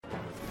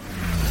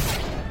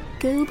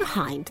go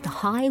behind the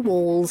high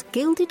walls,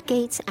 gilded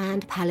gates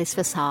and palace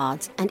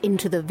facades and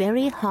into the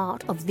very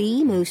heart of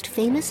the most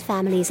famous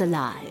families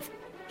alive.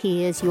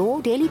 Here's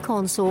your daily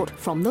consort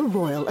from the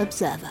Royal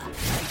Observer.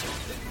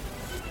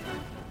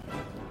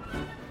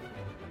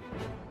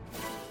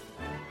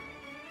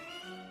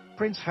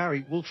 Prince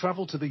Harry will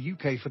travel to the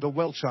UK for the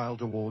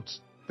Wellchild Awards,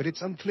 but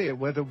it's unclear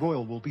where the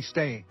royal will be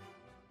staying.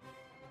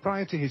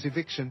 Prior to his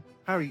eviction,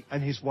 Harry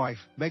and his wife,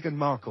 Meghan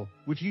Markle,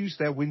 would use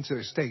their Windsor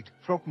estate,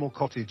 Frogmore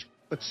Cottage,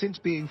 but since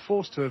being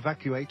forced to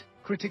evacuate,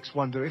 critics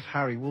wonder if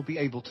Harry will be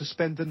able to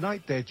spend the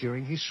night there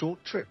during his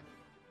short trip.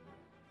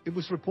 It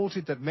was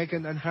reported that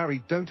Meghan and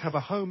Harry don't have a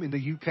home in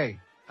the UK,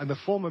 and the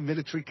former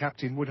military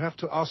captain would have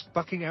to ask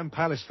Buckingham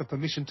Palace for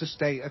permission to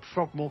stay at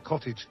Frogmore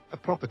Cottage, a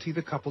property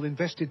the couple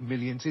invested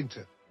millions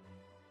into.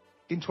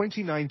 In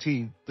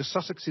 2019, the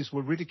Sussexes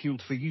were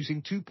ridiculed for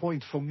using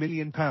 £2.4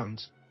 million,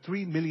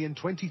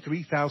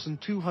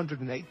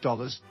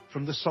 $3,023,208,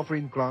 from the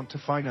sovereign grant to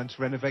finance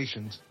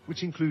renovations,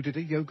 which included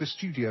a yoga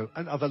studio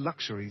and other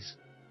luxuries.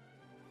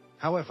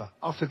 However,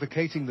 after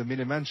vacating the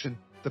mini mansion,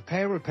 the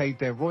pair repaid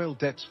their royal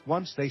debts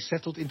once they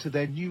settled into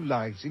their new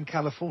lives in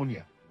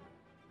California.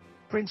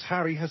 Prince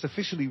Harry has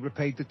officially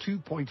repaid the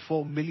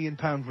 £2.4 million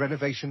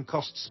renovation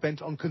costs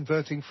spent on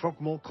converting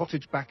Frogmore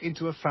Cottage back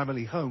into a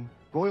family home,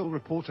 royal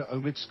reporter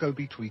Omid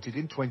Scobie tweeted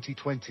in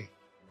 2020.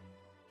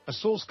 A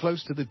source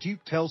close to the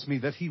Duke tells me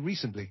that he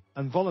recently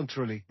and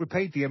voluntarily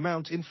repaid the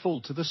amount in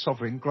full to the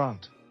sovereign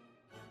grant.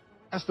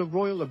 As the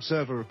Royal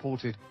Observer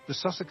reported, the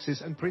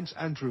Sussexes and Prince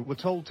Andrew were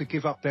told to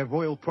give up their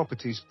royal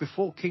properties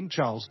before King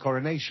Charles'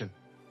 coronation.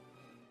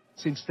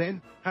 Since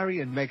then, Harry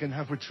and Meghan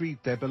have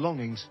retrieved their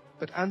belongings,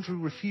 but Andrew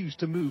refused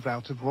to move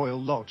out of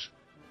Royal Lodge.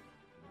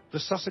 The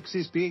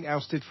Sussexes being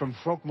ousted from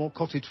Frogmore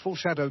Cottage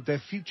foreshadowed their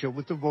future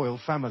with the royal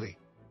family.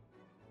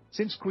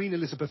 Since Queen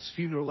Elizabeth's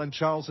funeral and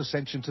Charles'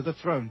 ascension to the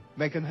throne,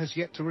 Meghan has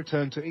yet to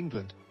return to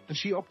England, and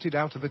she opted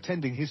out of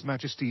attending His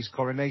Majesty's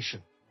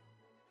coronation.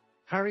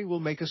 Harry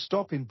will make a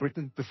stop in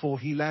Britain before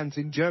he lands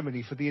in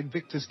Germany for the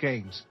Invictus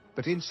Games,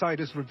 but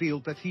insiders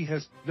revealed that he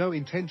has no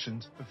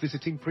intentions of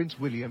visiting Prince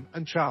William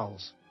and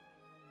Charles.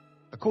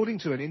 According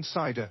to an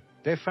insider,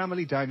 their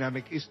family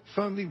dynamic is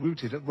firmly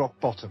rooted at rock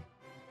bottom.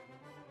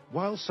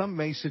 While some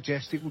may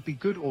suggest it would be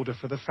good order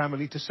for the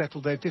family to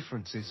settle their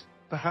differences,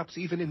 perhaps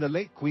even in the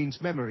late Queen's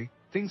memory,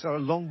 things are a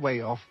long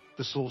way off,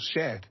 the source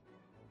shared.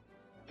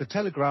 The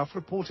Telegraph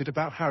reported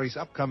about Harry's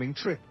upcoming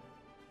trip.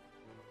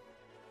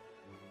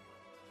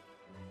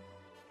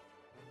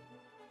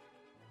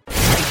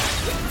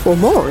 For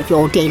more of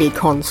your daily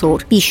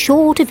consort, be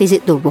sure to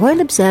visit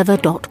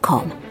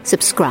theroyalobserver.com.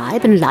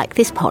 Subscribe and like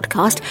this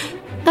podcast.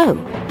 Oh,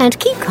 and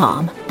keep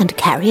calm and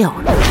carry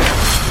on.